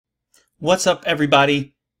What's up,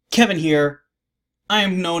 everybody? Kevin here. I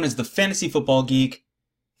am known as the Fantasy Football Geek,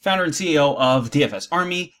 founder and CEO of DFS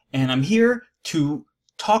Army, and I'm here to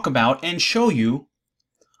talk about and show you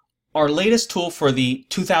our latest tool for the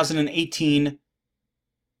 2018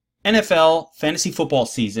 NFL Fantasy Football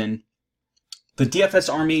season, the DFS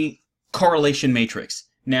Army Correlation Matrix.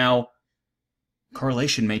 Now,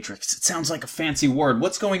 correlation matrix, it sounds like a fancy word.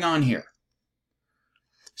 What's going on here?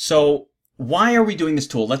 So, why are we doing this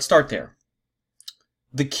tool? Let's start there.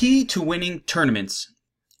 The key to winning tournaments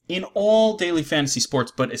in all daily fantasy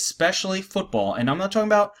sports, but especially football, and I'm not talking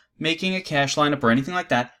about making a cash lineup or anything like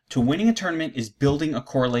that, to winning a tournament is building a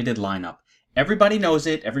correlated lineup. Everybody knows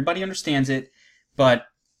it, everybody understands it, but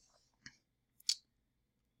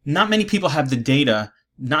not many people have the data,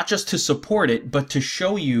 not just to support it, but to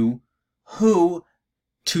show you who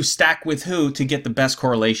to stack with who to get the best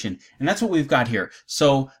correlation. And that's what we've got here.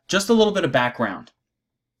 So just a little bit of background.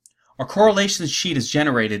 Our correlation sheet is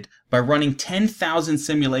generated by running 10,000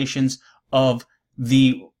 simulations of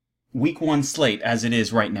the week 1 slate as it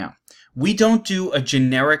is right now. We don't do a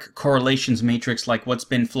generic correlations matrix like what's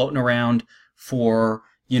been floating around for,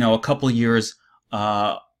 a couple years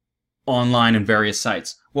online in various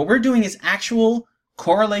sites. What we're doing is actual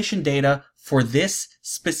correlation data for this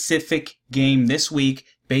specific game this week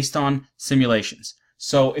based on simulations.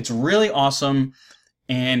 So it's really awesome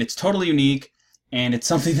and it's totally unique and it's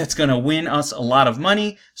something that's going to win us a lot of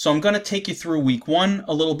money. So I'm going to take you through week 1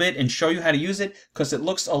 a little bit and show you how to use it because it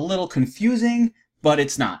looks a little confusing, but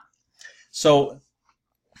it's not. So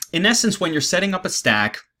in essence, when you're setting up a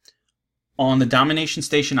stack on the Domination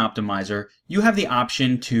Station Optimizer, you have the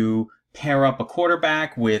option to pair up a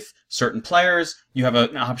quarterback with certain players. You have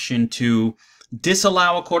an option to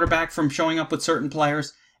disallow a quarterback from showing up with certain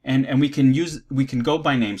players, and we can go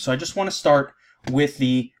by name. So I just want to start with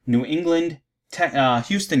the New England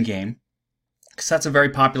Houston game because that's a very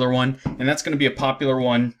popular one, and that's going to be a popular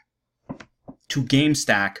one to game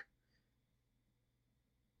stack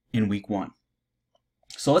in week 1.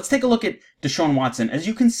 So let's take a look at Deshaun Watson. As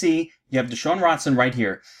you can see, you have Deshaun Watson right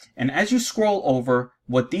here. And as you scroll over,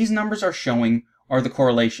 what these numbers are showing are the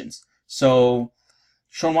correlations. So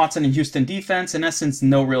Deshaun Watson and Houston defense, in essence,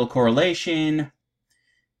 no real correlation.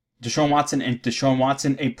 Deshaun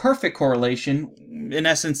Watson, a perfect correlation. In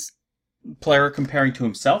essence, player comparing to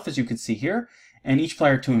himself, as you can see here. And each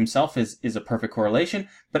player to himself is a perfect correlation.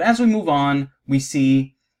 But as we move on, we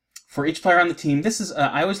see for each player on the team, this is,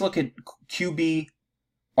 I always look at QB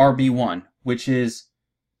RB1, which is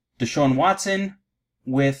Deshaun Watson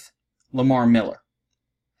with Lamar Miller.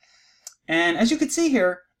 And as you can see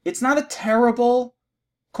here, it's not a terrible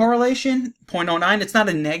correlation, 0.09. It's not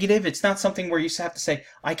a negative. It's not something where you have to say,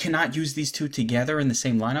 I cannot use these two together in the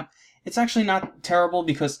same lineup. It's actually not terrible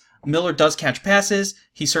because Miller does catch passes.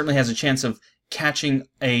 He certainly has a chance of catching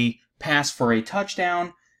a pass for a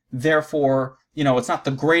touchdown. Therefore, it's not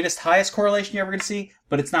the greatest, highest correlation you're ever going to see,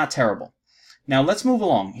 but it's not terrible. Now, let's move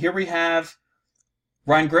along. Here we have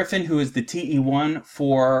Ryan Griffin, who is the TE1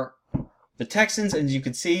 for the Texans. And as you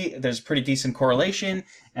can see, there's a pretty decent correlation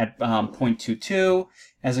at 0.22.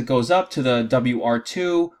 As it goes up to the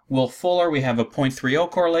WR2, Will Fuller, we have a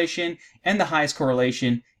 0.30 correlation. And the highest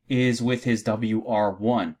correlation is with his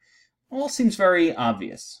WR1. All seems very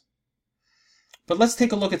obvious. But let's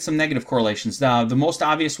take a look at some negative correlations. Now, the most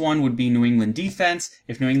obvious one would be New England defense.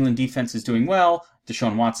 If New England defense is doing well,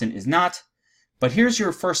 Deshaun Watson is not. But here's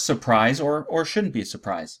your first surprise, or shouldn't be a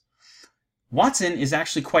surprise. Watson is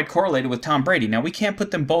actually quite correlated with Tom Brady. Now, we can't put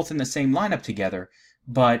them both in the same lineup together,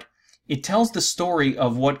 but it tells the story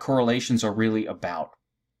of what correlations are really about.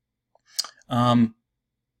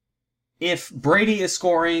 If Brady is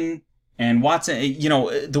scoring and Watson,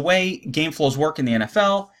 the way game flows work in the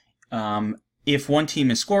NFL, if one team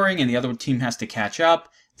is scoring and the other team has to catch up,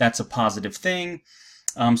 that's a positive thing.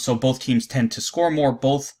 So both teams tend to score more.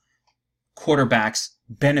 Both quarterbacks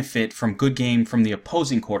benefit from good game from the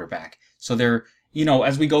opposing quarterback. So they're,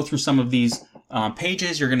 as we go through some of these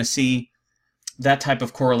pages, you're going to see that type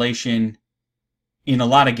of correlation in a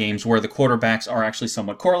lot of games where the quarterbacks are actually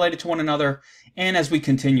somewhat correlated to one another. And as we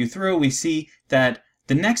continue through, we see that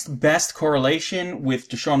the next best correlation with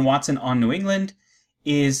Deshaun Watson on New England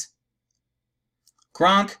is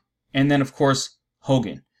Gronk, and then, of course,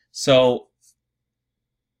 Hogan. So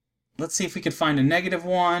let's see if we could find a negative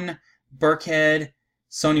one. Burkhead,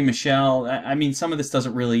 Sony Michel. I mean, some of this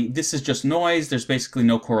doesn't really, this is just noise. There's basically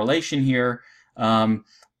no correlation here.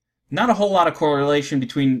 Not a whole lot of correlation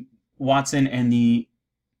between Watson and the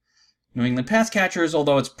New England pass catchers,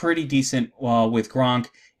 although it's pretty decent with Gronk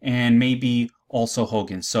and maybe also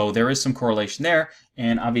Hogan. So there is some correlation there,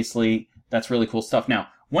 and obviously that's really cool stuff. Now,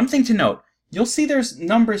 one thing to note, you'll see there's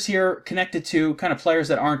numbers here connected to kind of players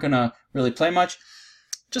that aren't going to really play much.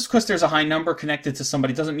 Just because there's a high number connected to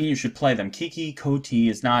somebody doesn't mean you should play them. Kiki Coutee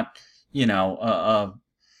is not, you know,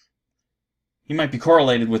 he might be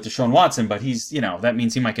correlated with Deshaun Watson, but he's, you know, that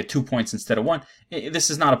means he might get 2 points instead of 1. This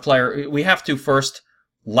is not a player. We have to first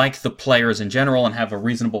like the players in general and have a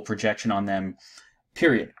reasonable projection on them,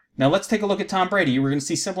 period. Now let's take a look at Tom Brady. We're going to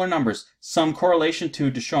see similar numbers. Some correlation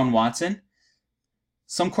to Deshaun Watson,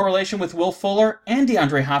 some correlation with Will Fuller, and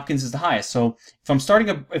DeAndre Hopkins is the highest. So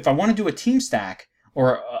if I want to do a team stack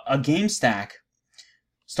or a game stack,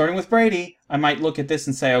 starting with Brady, I might look at this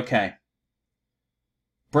and say, okay,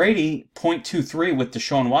 Brady 0.23 with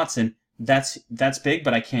Deshaun Watson, that's big,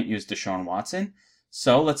 but I can't use Deshaun Watson.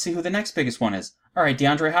 So let's see who the next biggest one is. All right,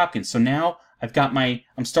 DeAndre Hopkins. So now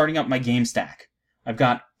I'm starting up my game stack. I've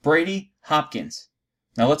got Brady, Hopkins.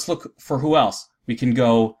 Now let's look for who else. We can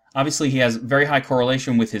go, obviously he has very high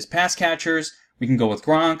correlation with his pass catchers. We can go with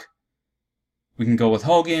Gronk. We can go with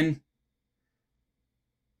Hogan.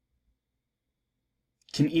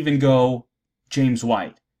 Can even go James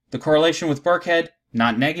White. The correlation with Burkhead,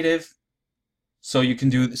 not negative. So you can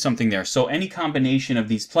do something there. So any combination of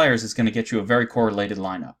these players is going to get you a very correlated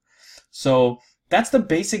lineup. So that's the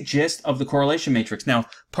basic gist of the correlation matrix. Now,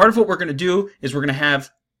 part of what we're going to do is we're going to have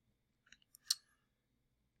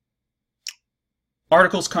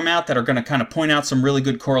articles come out that are going to kind of point out some really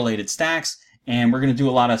good correlated stacks, and we're going to do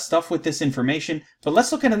a lot of stuff with this information. But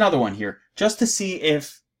let's look at another one here, just to see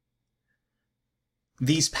if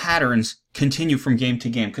these patterns continue from game to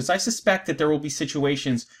game, because I suspect that there will be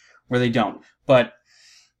situations where they don't. But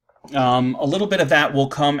a little bit of that will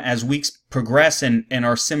come as weeks progress and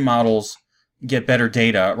our sim models get better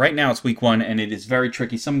data. Right now it's week 1 and it is very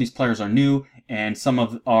tricky. Some of these players are new and some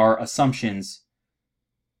of our assumptions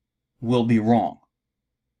will be wrong.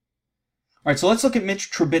 All right, so let's look at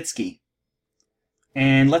Mitch Trubisky.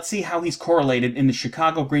 And let's see how he's correlated in the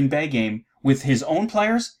Chicago-Green Bay game with his own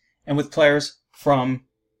players and with players from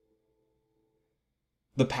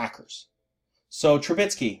the Packers. So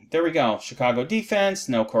Trubisky, there we go. Chicago defense,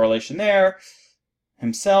 no correlation there.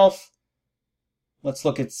 Himself. Let's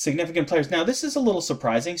look at significant players. Now, this is a little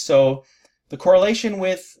surprising. So the correlation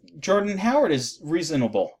with Jordan Howard is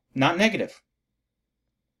reasonable, not negative.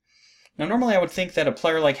 Now, normally I would think that a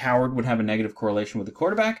player like Howard would have a negative correlation with the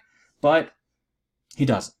quarterback, but he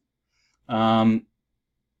doesn't.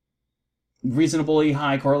 Reasonably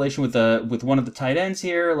high correlation with one of the tight ends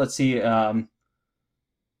here. Let's see.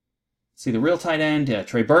 See the real tight end,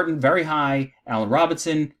 Trey Burton, very high. Allen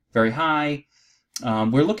Robinson, very high.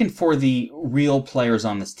 We're looking for the real players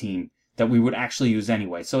on this team that we would actually use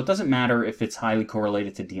anyway. So it doesn't matter if it's highly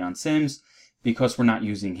correlated to Deion Sims because we're not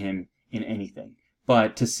using him in anything.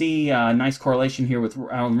 But to see a nice correlation here with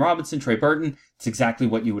Allen Robinson, Trey Burton, it's exactly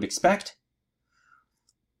what you would expect.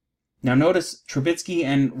 Now notice Trubisky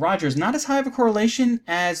and Rodgers, not as high of a correlation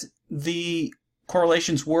as the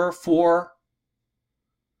correlations were for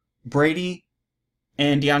Brady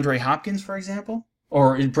and DeAndre Hopkins, for example,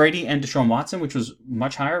 or Brady and Deshaun Watson, which was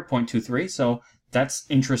much higher, 0.23. So that's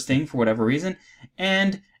interesting for whatever reason.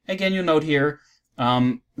 And again, you'll note here,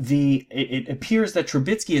 it appears that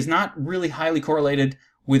Trubisky is not really highly correlated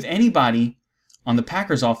with anybody on the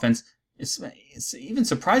Packers offense. It's even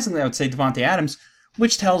surprisingly, I would say, Devontae Adams,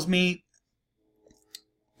 which tells me,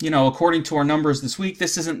 you know, according to our numbers this week,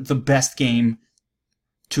 this isn't the best game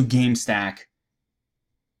to game stack.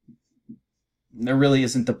 There really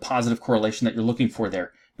isn't the positive correlation that you're looking for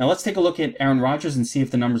there. Now let's take a look at Aaron Rodgers and see if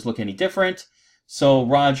the numbers look any different. So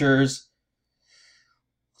Rodgers,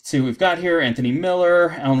 let's see what we've got here. Anthony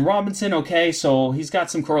Miller, Allen Robinson. Okay, so he's got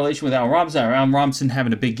some correlation with Allen Robinson. Allen Robinson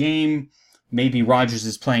having a big game. Maybe Rodgers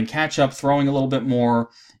is playing catch-up, throwing a little bit more.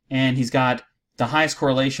 And he's got the highest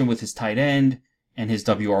correlation with his tight end and his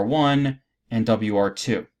WR1 and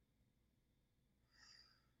WR2.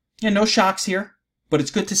 Yeah, no shocks here, but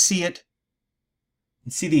it's good to see it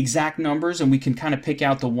and see the exact numbers, and we can kind of pick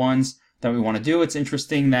out the ones that we want to do. It's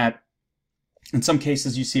interesting that in some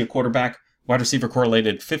cases you see a quarterback wide receiver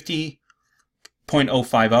correlated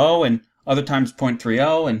 50.050 and other times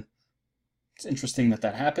 0.30, and it's interesting that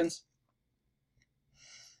that happens.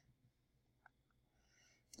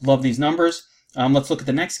 Love these numbers. Let's look at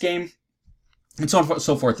the next game, and so on and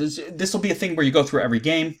so forth. This will be a thing where you go through every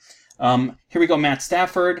game. Here we go, Matt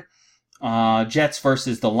Stafford, Jets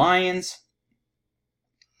versus the Lions.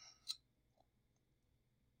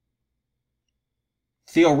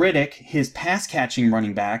 Theo Riddick, his pass-catching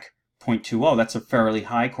running back, 0.20. That's a fairly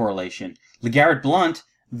high correlation. LeGarrette Blount,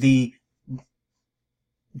 the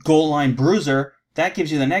goal line bruiser, that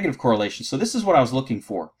gives you the negative correlation. So this is what I was looking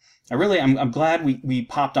for. I'm glad we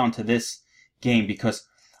popped onto this game, because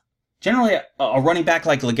generally a running back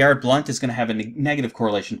like LeGarrette Blount is going to have a negative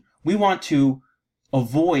correlation. We want to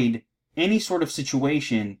avoid any sort of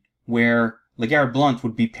situation where LeGarrette Blount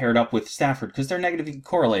would be paired up with Stafford, because they're negatively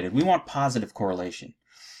correlated. We want positive correlation.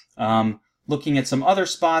 Looking at some other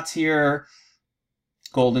spots here,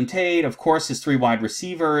 Golden Tate, of course, his 3 wide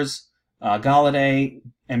receivers, Galladay,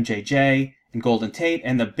 MJJ, and Golden Tate,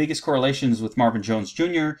 and the biggest correlation is with Marvin Jones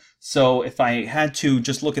Jr. So if I had to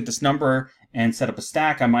just look at this number and set up a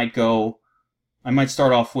stack, I might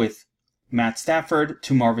start off with Matt Stafford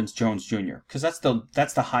to Marvin Jones Jr., because that's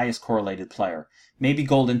the highest correlated player. Maybe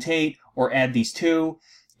Golden Tate, or add these two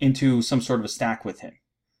into some sort of a stack with him.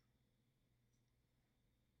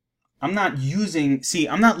 I'm not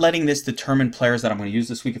letting this determine players that I'm going to use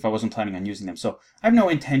this week if I wasn't planning on using them. So I have no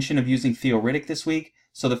intention of using Theo Riddick this week.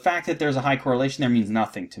 So the fact that there's a high correlation there means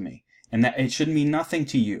nothing to me, and that it should mean nothing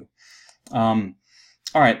to you. All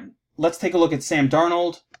right, let's take a look at Sam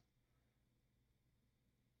Darnold.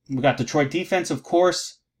 We got Detroit defense, of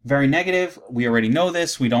course, very negative. We already know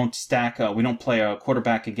this. We don't play a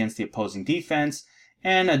quarterback against the opposing defense,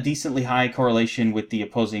 and a decently high correlation with the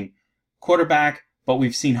opposing quarterback, but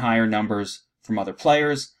we've seen higher numbers from other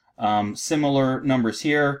players. Similar numbers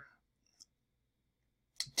here.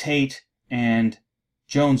 Tate and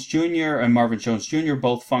Jones Jr. and Marvin Jones Jr.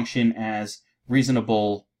 both function as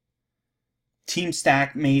reasonable team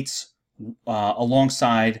stack mates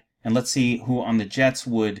alongside, and let's see who on the Jets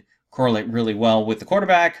would correlate really well with the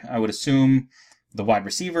quarterback. I would assume the wide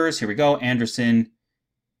receivers. Here we go. Anderson,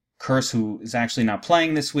 Curse, who is actually not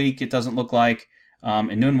playing this week, it doesn't look like,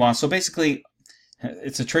 and Nunwa. So basically,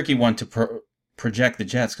 it's a tricky one to project the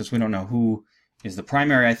Jets, because we don't know who is the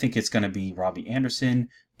primary. I think it's going to be Robbie Anderson,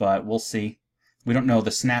 but we'll see. We don't know the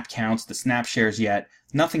snap counts, the snap shares yet.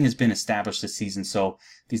 Nothing has been established this season, so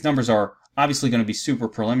these numbers are obviously going to be super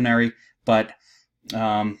preliminary, but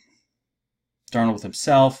Darnold with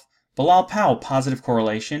himself. Bilal Powell, positive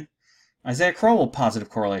correlation. Isaiah Crowell, positive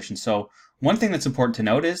correlation. So one thing that's important to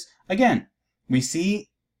note is, again, we see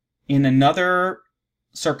in another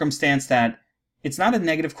circumstance that it's not a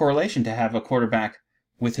negative correlation to have a quarterback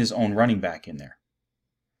with his own running back in there.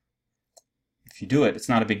 If you do it, it's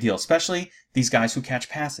not a big deal, especially these guys who catch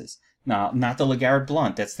passes. Now, not the LeGarrette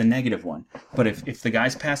Blount, that's the negative one. But if the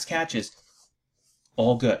guys pass catches,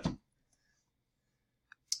 all good.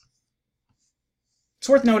 It's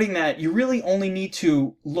worth noting that you really only need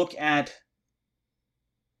to look at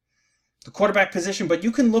the quarterback position, but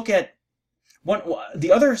you can look at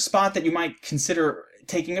the other spot that you might consider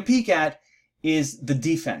taking a peek at is the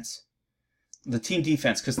defense, the team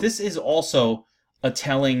defense, because this is also a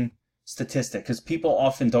telling statistic, because people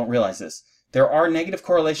often don't realize this. There are negative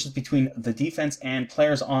correlations between the defense and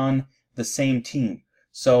players on the same team.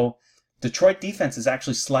 So Detroit defense is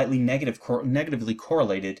actually slightly negatively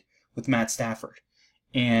correlated with Matt Stafford.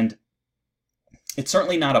 And it's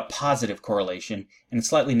certainly not a positive correlation, and it's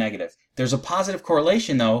slightly negative. There's a positive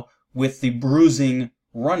correlation, though, with the bruising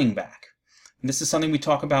running back. And this is something we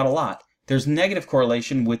talk about a lot. There's negative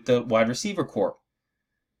correlation with the wide receiver corps.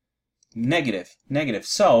 Negative.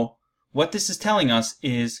 So what this is telling us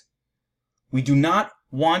is we do not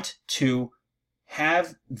want to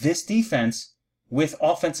have this defense with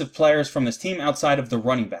offensive players from this team outside of the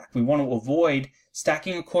running back. We want to avoid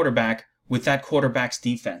stacking a quarterback with that quarterback's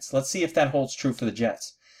defense. Let's see if that holds true for the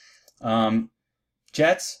Jets.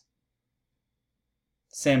 Jets,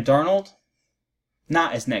 Sam Darnold,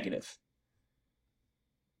 not as negative.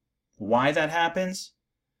 Why that happens,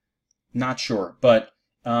 not sure. But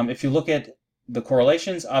if you look at the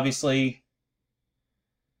correlations, obviously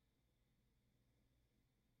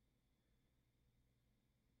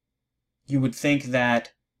you would think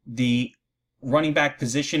that the running back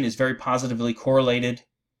position is very positively correlated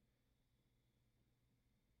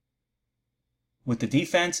with the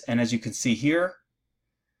defense, and as you can see here,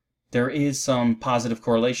 there is some positive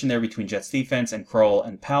correlation there between Jets defense and Crowell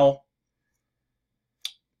and Powell.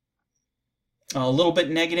 A little bit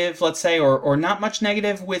negative, let's say, or not much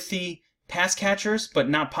negative with the pass catchers, but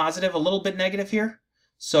not positive, a little bit negative here.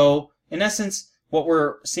 So in essence, what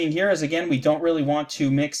we're seeing here is, again, we don't really want to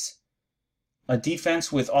mix a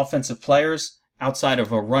defense with offensive players outside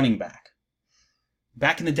of a running back.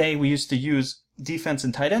 Back in the day, we used to use defense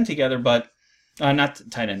and tight end together, but not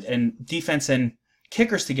tight end, and defense and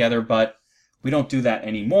kickers together, but we don't do that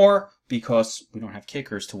anymore because we don't have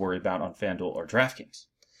kickers to worry about on FanDuel or DraftKings.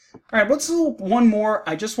 All right, let's do one more.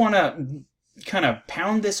 I just want to kind of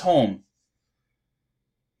pound this home.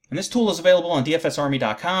 And this tool is available on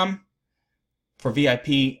DFSArmy.com for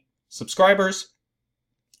VIP subscribers.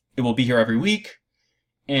 It will be here every week.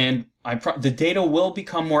 And the data will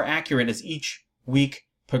become more accurate as each week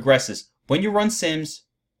progresses. When you run sims,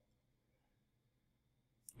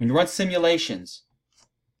 when you run simulations,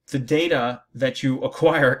 the data that you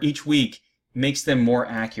acquire each week makes them more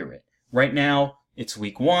accurate. Right now, it's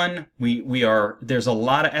week 1. There's a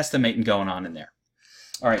lot of estimating going on in there.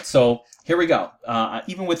 All right, so here we go.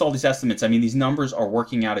 Even with all these estimates, I mean, these numbers are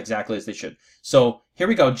working out exactly as they should. So here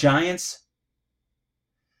we go. Giants,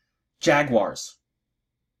 Jaguars.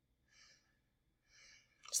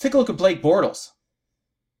 Let's take a look at Blake Bortles.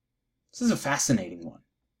 This is a fascinating one.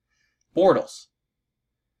 Bortles.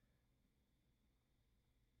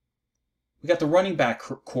 We got the running back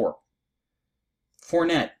core.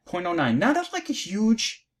 Fournette, 0.09. Not like a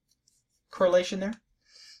huge correlation there.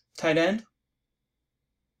 Tight end.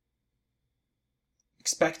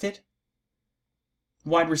 Expected.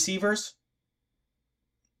 Wide receivers.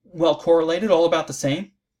 Well correlated, all about the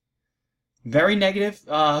same. Very negative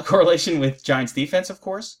correlation with Giants defense, of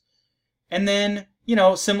course. And then, you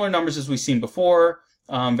know, similar numbers as we've seen before.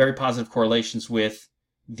 Very positive correlations with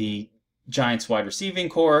the Giants wide receiving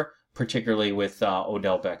core, particularly with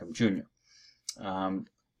Odell Beckham Jr.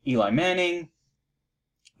 Eli Manning,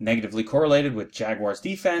 negatively correlated with Jaguars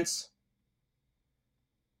defense.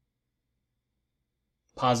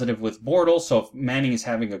 Positive with Bortles, so if Manning is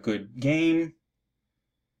having a good game.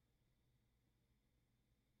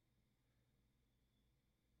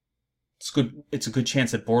 It's a good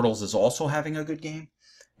chance that Bortles is also having a good game.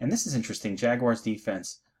 And this is interesting, Jaguars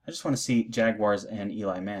defense. I just want to see Jaguars and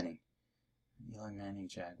Eli Manning. Eli Manning,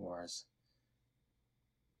 Jaguars.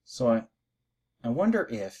 So I wonder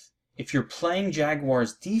if you're playing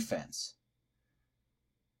Jaguars defense,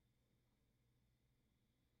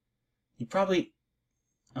 you probably,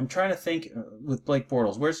 I'm trying to think with Blake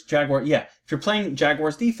Bortles. Where's Jaguar? Yeah, if you're playing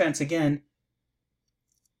Jaguars defense, again,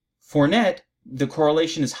 Fournette, the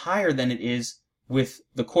correlation is higher than it is with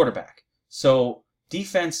the quarterback. So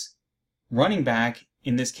defense running back,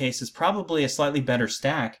 in this case, is probably a slightly better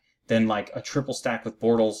stack than like a triple stack with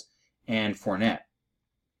Bortles and Fournette.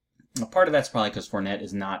 Now, part of that's probably because Fournette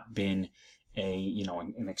has not been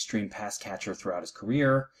an extreme pass catcher throughout his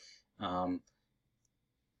career. All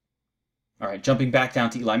right, jumping back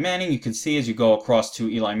down to Eli Manning, you can see as you go across to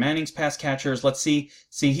Eli Manning's pass catchers, let's see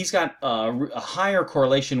he's got a higher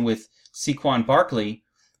correlation with Saquon Barkley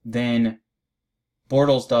than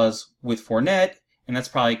Bortles does with Fournette, and that's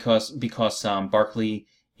probably because Barkley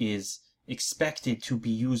is expected to be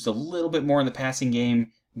used a little bit more in the passing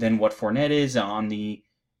game than what Fournette is. On the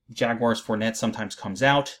Jaguars, Fournette sometimes comes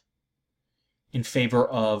out in favor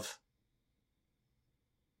of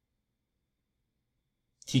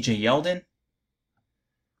TJ Yeldon,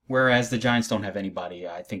 whereas the Giants don't have anybody.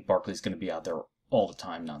 I think Barkley's going to be out there all the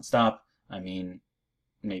time, nonstop. I mean,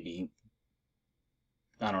 maybe,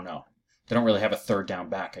 I don't know. They don't really have a third down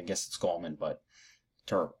back. I guess it's Gallman, but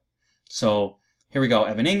terrible. So here we go.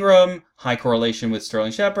 Evan Ingram, high correlation with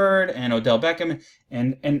Sterling Shepard and Odell Beckham,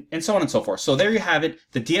 and so on and so forth. So there you have it.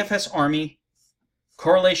 The DFS Army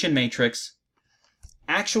correlation matrix,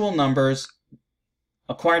 actual numbers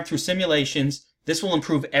acquired through simulations. This will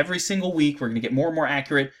improve every single week. We're going to get more and more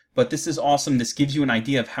accurate, but this is awesome. This gives you an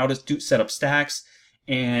idea of how to set up stacks,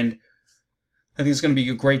 and I think it's going to be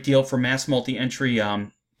a great deal for mass multi-entry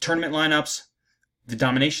tournament lineups. The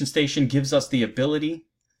Domination Station gives us the ability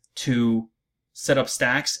to set up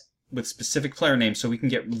stacks with specific player names, so we can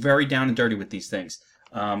get very down and dirty with these things.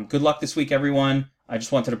 Good luck this week, everyone. I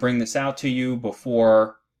just wanted to bring this out to you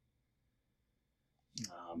before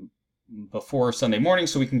Sunday morning,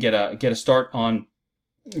 so we can get a start on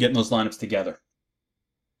getting those lineups together.